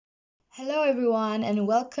Hello, everyone, and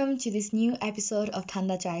welcome to this new episode of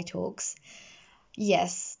Thanda Chai Talks.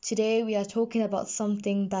 Yes, today we are talking about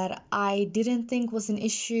something that I didn't think was an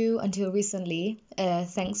issue until recently,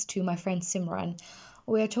 thanks to my friend Simran.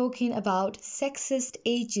 We are talking about sexist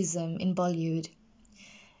ageism in Bollywood.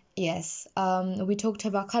 Yes, we talked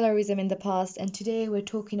about colorism in the past, and today we're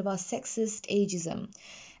talking about sexist ageism.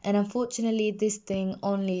 And unfortunately, this thing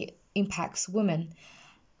only impacts women.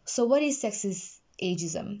 So, what is sexist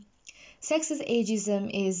ageism? Sexist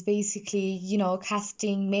ageism is basically,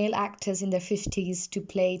 casting male actors in their 50s to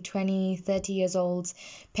play 20, 30 years olds,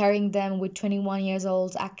 pairing them with 21 years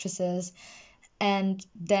old actresses, and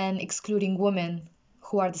then excluding women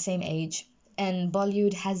who are the same age. And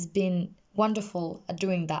Bollywood has been wonderful at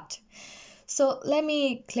doing that. So let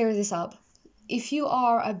me clear this up. If you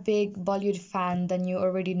are a big Bollywood fan, then you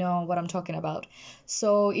already know what I'm talking about.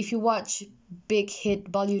 So if you watch big hit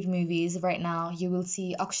Bollywood movies right now, you will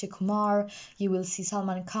see Akshay Kumar, you will see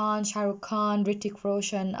Salman Khan, Shah Rukh Khan, Hrithik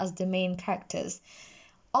Roshan as the main characters.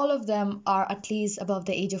 All of them are at least above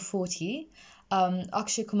the age of 40.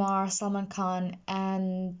 Akshay Kumar, Salman Khan,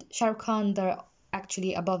 and Shah Rukh Khan, they're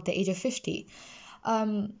actually above the age of 50.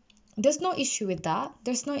 Um, there's no issue with that.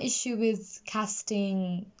 There's no issue with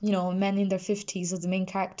casting, men in their 50s as the main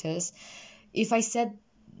characters. If I said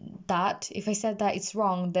if I said that it's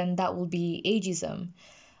wrong, then that will be ageism.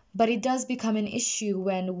 But it does become an issue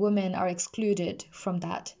when women are excluded from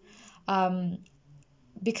that. Um,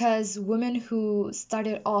 because women who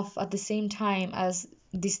started off at the same time as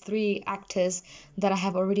these three actors that I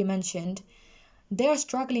have already mentioned, they are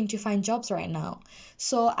struggling to find jobs right now.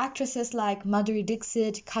 So actresses like Madhuri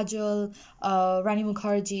Dixit, Kajol, Rani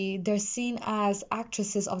Mukherjee, they're seen as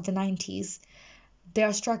actresses of the 90s. They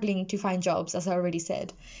are struggling to find jobs, as I already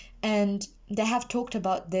said. And they have talked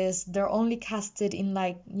about this. They're only casted in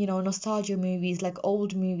nostalgia movies, like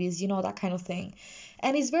old movies, that kind of thing.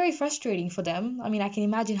 And it's very frustrating for them. I mean, I can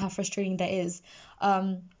imagine how frustrating that is.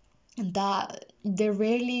 That they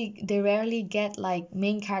rarely get like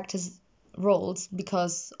main characters roles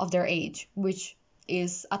because of their age, which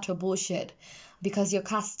is utter bullshit. Because you're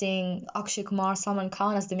casting Akshay Kumar, Salman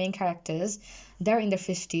Khan as the main characters, they're in their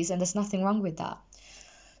 50s, and there's nothing wrong with that.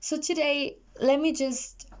 So today, let me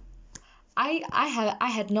just I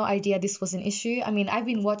had no idea this was an issue. I mean, I've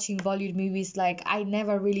been watching Bollywood movies, like I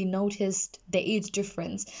never really noticed the age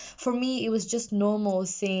difference. For me, it was just normal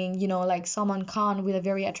seeing, like Salman Khan with a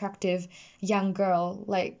very attractive young girl.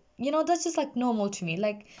 Like, that's just like normal to me.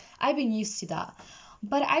 Like I've been used to that.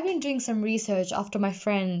 But I've been doing some research after my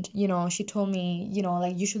friend, she told me,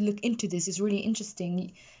 like you should look into this. It's really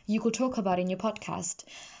interesting. You could talk about it in your podcast.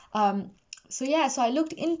 So yeah, so I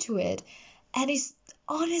looked into it, and it's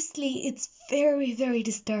very, very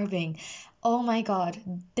disturbing. Oh my God,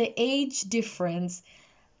 the age difference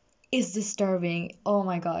is disturbing. Oh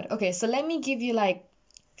my God. Okay, so let me give you like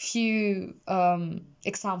few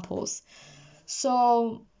examples.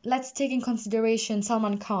 So let's take in consideration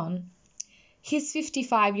Salman Khan. He's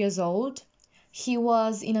 55 years old. He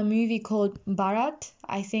was in a movie called Bharat.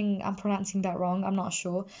 I think I'm pronouncing that wrong. I'm not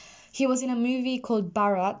sure. He was in a movie called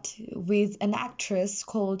Bharat with an actress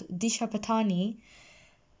called Disha Patani,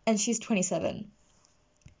 and she's 27.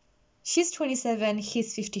 She's 27,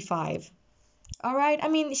 he's 55. All right? I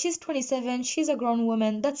mean, she's 27, she's a grown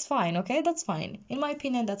woman. That's fine, okay? That's fine. In my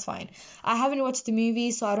opinion, that's fine. I haven't watched the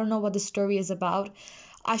movie, so I don't know what the story is about.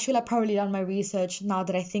 I should have probably done my research. Now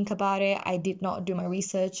that I think about it, I did not do my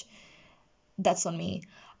research. That's on me.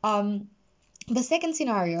 Um, the second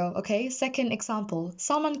scenario, okay, second example,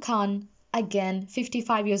 Salman Khan, again,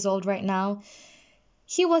 55 years old right now.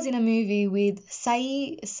 He was in a movie with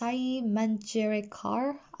Sai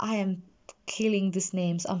Manjrekar. I am killing these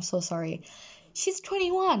names. I'm so sorry. She's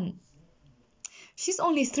 21. She's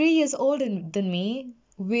only 3 years older than me,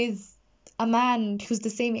 with a man who's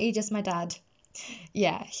the same age as my dad.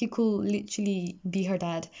 Yeah, he could literally be her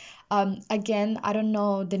dad. Again, I don't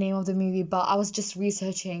know the name of the movie, but I was just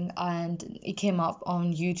researching and it came up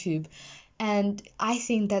on YouTube. And I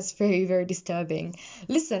think that's very, very disturbing.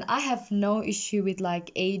 Listen, I have no issue with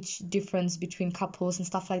like age difference between couples and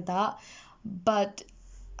stuff like that. But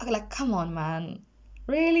like, come on, man.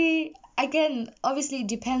 Really? Again, obviously it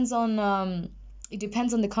depends on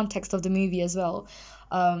the context of the movie as well.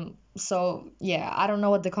 So yeah, I don't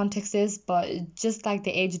know what the context is, but just like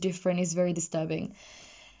the age difference is very disturbing.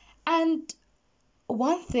 And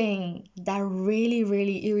one thing that really,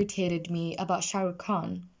 really irritated me about Shah Rukh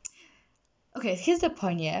Khan. Okay, here's the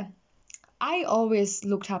point, yeah. I always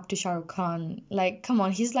looked up to Shah Rukh Khan. Like, come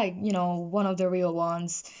on, he's like, one of the real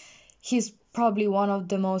ones. He's probably one of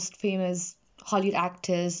the most famous Hollywood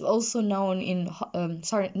actors, also known in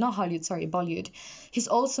sorry, not Hollywood, sorry, Bollywood. He's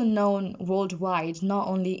also known worldwide, not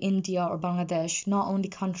only India or Bangladesh, not only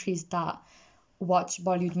countries that watch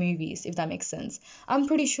Bollywood movies, if that makes sense. I'm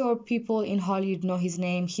pretty sure people in Hollywood know his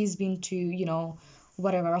name. He's been to,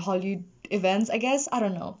 whatever, Hollywood events, I guess. I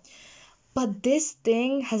don't know. But this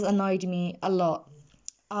thing has annoyed me a lot.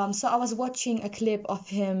 So I was watching a clip of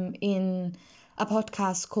him in a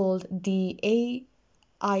podcast called the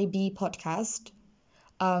AIB podcast.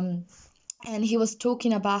 Um, and he was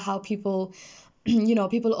talking about how people,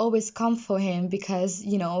 people always come for him because,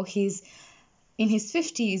 he's in his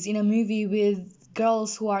 50s in a movie with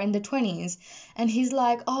girls who are in their 20s. And he's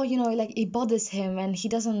like, oh, like it bothers him and he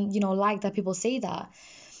doesn't, like that people say that.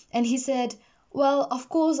 And he said, well, of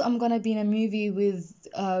course I'm gonna be in a movie with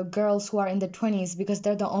girls who are in their 20s because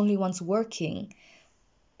they're the only ones working.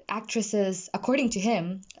 Actresses, according to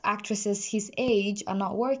him, actresses his age are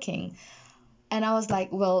not working. And I was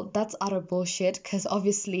like, well, that's utter bullshit because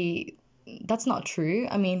obviously that's not true.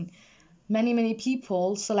 I mean, many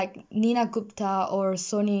people, so like Nina Gupta or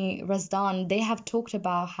Soni Razdan, they have talked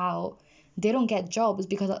about how they don't get jobs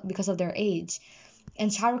because of their age.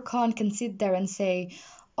 And Shah Rukh Khan can sit there and say,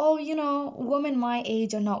 oh, women my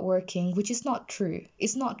age are not working, which is not true.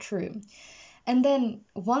 It's not true. And then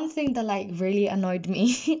one thing that like really annoyed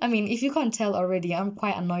me, I mean, if you can't tell already, I'm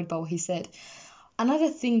quite annoyed by what he said. Another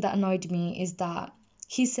thing that annoyed me is that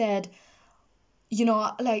he said,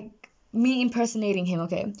 like me impersonating him,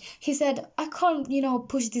 okay? He said, I can't,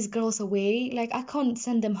 push these girls away. Like, I can't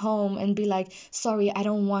send them home and be like, sorry, I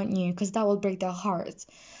don't want you, because that will break their hearts.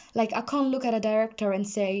 Like, I can't look at a director and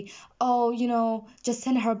say, oh, just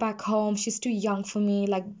send her back home. She's too young for me.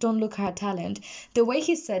 Like, don't look at her talent. The way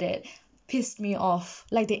he said it pissed me off.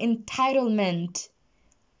 Like, the entitlement.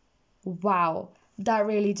 Wow. That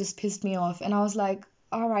really just pissed me off. And I was like,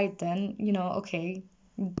 all right then, okay.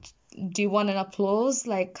 Do you want an applause?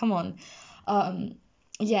 Like, come on.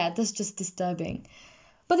 Yeah, that's just disturbing.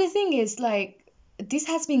 But the thing is, like, this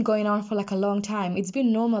has been going on for like a long time. It's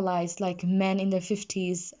been normalized, like men in their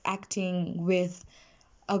 50s acting with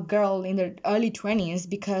a girl in their early 20s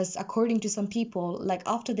because according to some people, like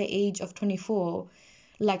after the age of 24,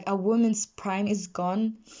 like a woman's prime is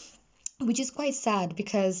gone, which is quite sad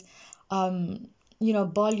because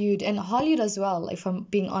Bollywood and Hollywood as well, if I'm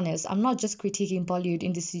being honest. I'm not just critiquing Bollywood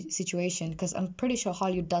in this situation because I'm pretty sure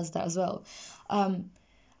Hollywood does that as well.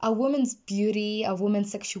 A woman's beauty, a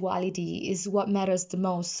woman's sexuality is what matters the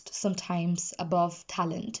most sometimes above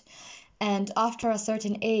talent. And after a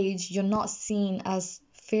certain age, you're not seen as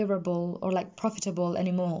favorable or like profitable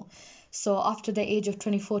anymore. So after the age of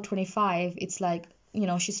 24, 25, it's like,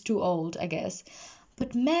 she's too old, I guess.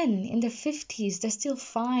 But men in their 50s, they're still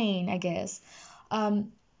fine, I guess.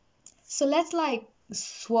 So let's like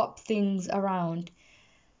swap things around.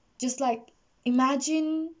 Just like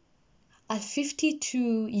imagine a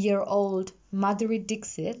 52-year-old Madhuri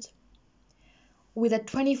Dixit with a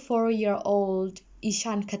 24-year-old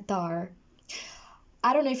Ishan Khatter.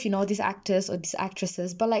 I don't know if you know these actors or these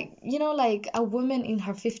actresses, but like, like a woman in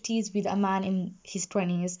her 50s with a man in his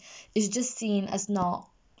 20s is just seen as not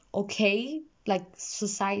okay. Like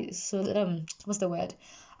society, what's the word?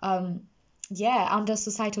 Yeah, under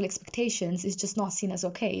societal expectations, it's just not seen as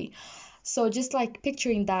okay. So just like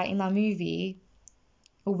picturing that in a movie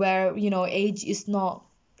where age is not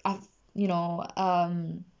a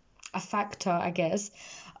a factor, I guess,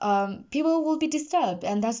 people will be disturbed,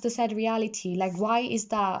 and that's the sad reality. Like, why is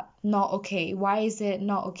that not okay? Why is it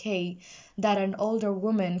not okay that an older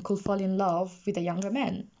woman could fall in love with a younger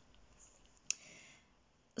man?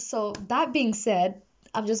 So that being said,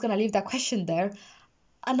 I'm just gonna leave that question there.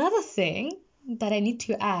 Another thing that I need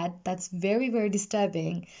to add that's very, very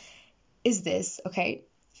disturbing is this, okay?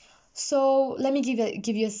 So let me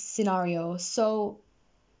give you a scenario. So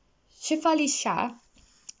Shefali Shah,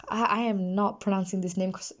 I am not pronouncing these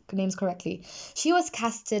names correctly. She was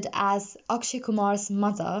casted as Akshay Kumar's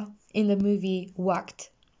mother in the movie Waqt.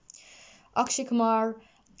 Akshay Kumar,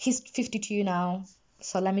 he's 52 now.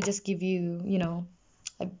 So let me just give you,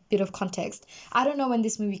 a bit of context. I don't know when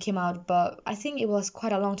this movie came out, but I think it was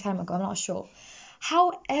quite a long time ago. I'm not sure.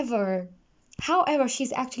 However,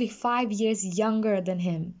 she's actually 5 years younger than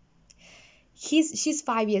him. She's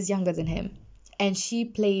 5 years younger than him, and she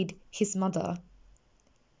played his mother.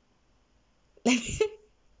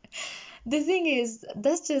 The thing is,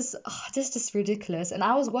 that's just ridiculous. And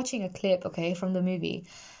I was watching a clip, okay, from the movie.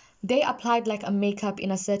 They applied like a makeup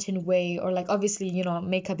in a certain way, or like obviously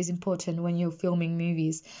makeup is important when you're filming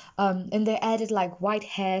movies, and they added like white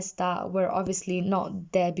hairs that were obviously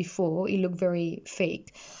not there before. It looked very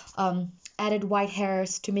fake, added white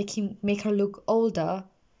hairs to make her look older,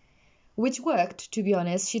 which worked, to be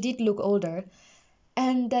honest. She did look older.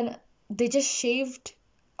 And then they just shaved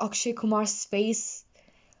Akshay Kumar's face,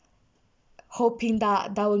 hoping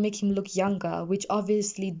that that will make him look younger, which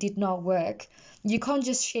obviously did not work. You can't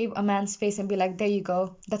just shave a man's face and be like, there you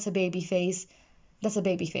go, that's a baby face. That's a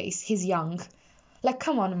baby face. He's young. Like,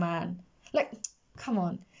 come on, man. Like, come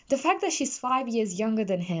on. The fact that she's 5 years younger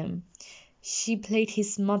than him, she played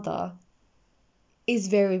his mother, is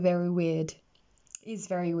very, very weird. Is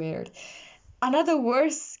very weird. Another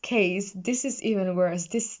worse case, this is even worse.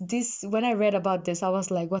 This when I read about this, I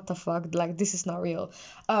was like, what the fuck? Like, this is not real.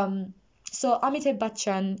 So Amitabh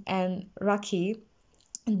Bachchan and Rakhi,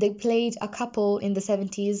 they played a couple in the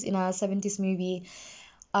 70s in a 70s movie.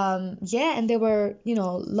 Yeah, and they were,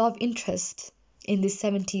 love interest in this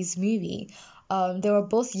 70s movie. They were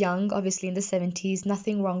both young, obviously, in the 70s.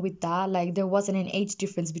 Nothing wrong with that. Like, there wasn't an age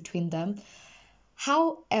difference between them.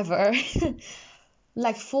 However,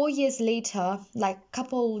 like 4 years later, like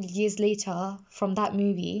couple years later from that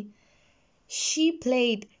movie, she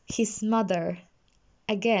played his mother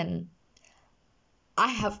again.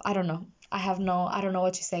 I don't know. I don't know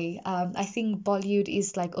what to say. I think Bollywood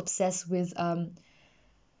is like obsessed with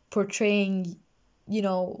portraying,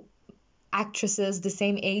 actresses the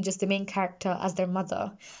same age as the main character as their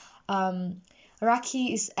mother.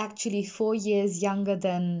 Rakhi is actually 4 years younger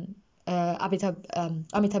than Amitabh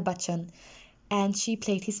Bachchan, and she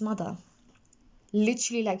played his mother.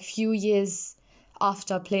 Literally like few years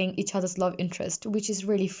after playing each other's love interest, which is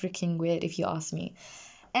really freaking weird if you ask me.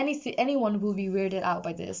 Anyone will be weirded out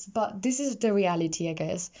by this, but this is the reality, I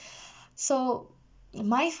guess. So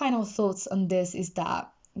my final thoughts on this is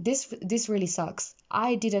that this really sucks.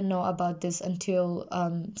 I didn't know about this until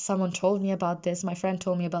someone told me about this. My friend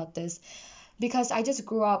told me about this, because I just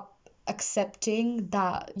grew up accepting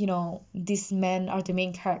that, these men are the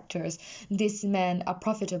main characters. These men are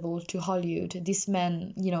profitable to Hollywood. These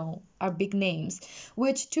men, are big names,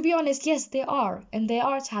 which, to be honest, yes, they are, and they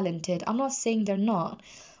are talented. I'm not saying they're not.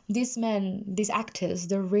 These men, these actors,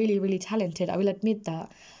 they're really, really talented. I will admit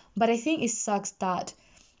that. But I think it sucks that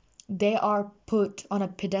they are put on a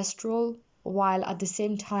pedestal while at the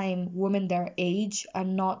same time women their age are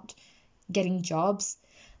not getting jobs.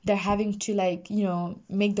 They're having to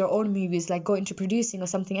make their own movies, like go into producing or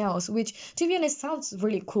something else, which, to be honest, sounds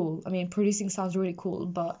really cool. I mean, producing sounds really cool,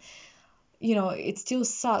 but it still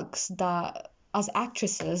sucks that as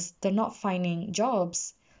actresses they're not finding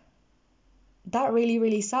jobs. That really,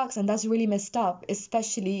 really sucks, and that's really messed up,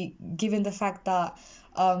 especially given the fact that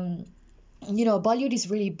Bollywood is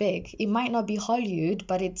really big. It might not be Hollywood,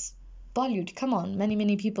 but it's Bollywood. Come on,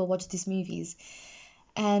 many people watch these movies.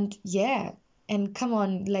 And yeah, and come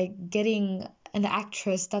on, like, getting an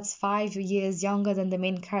actress that's 5 years younger than the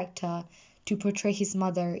main character to portray his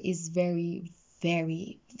mother is very,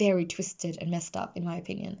 very, very twisted and messed up, in my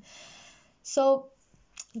opinion. So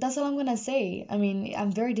that's all I'm gonna say. I mean,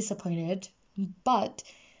 I'm very disappointed, but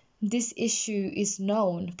this issue is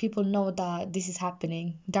known. People know that this is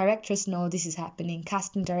happening. Directors know this is happening.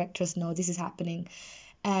 Casting directors know this is happening.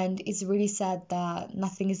 And it's really sad that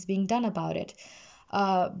nothing is being done about it.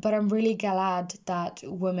 But I'm really glad that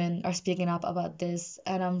women are speaking up about this,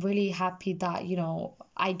 and I'm really happy that,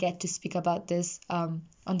 I get to speak about this on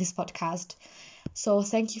this podcast. So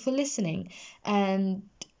thank you for listening, and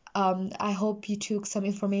I hope you took some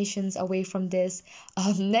informations away from this.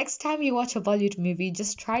 Next time you watch a Bollywood movie,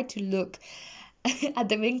 just try to look at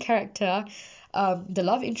the main character, the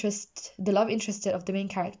love interest of the main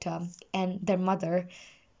character and their mother,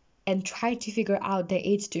 and try to figure out their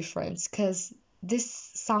age difference, because this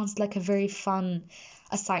sounds like a very fun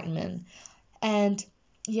assignment. And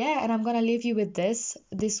yeah, and I'm gonna leave you with this.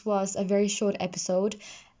 This was a very short episode,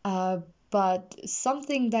 but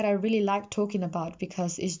something that I really like talking about,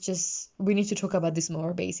 because it's just, we need to talk about this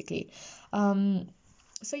more, basically.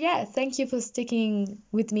 So yeah, thank you for sticking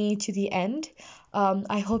with me to the end.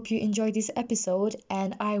 I hope you enjoyed this episode,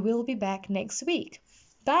 and I will be back next week.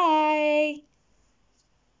 Bye!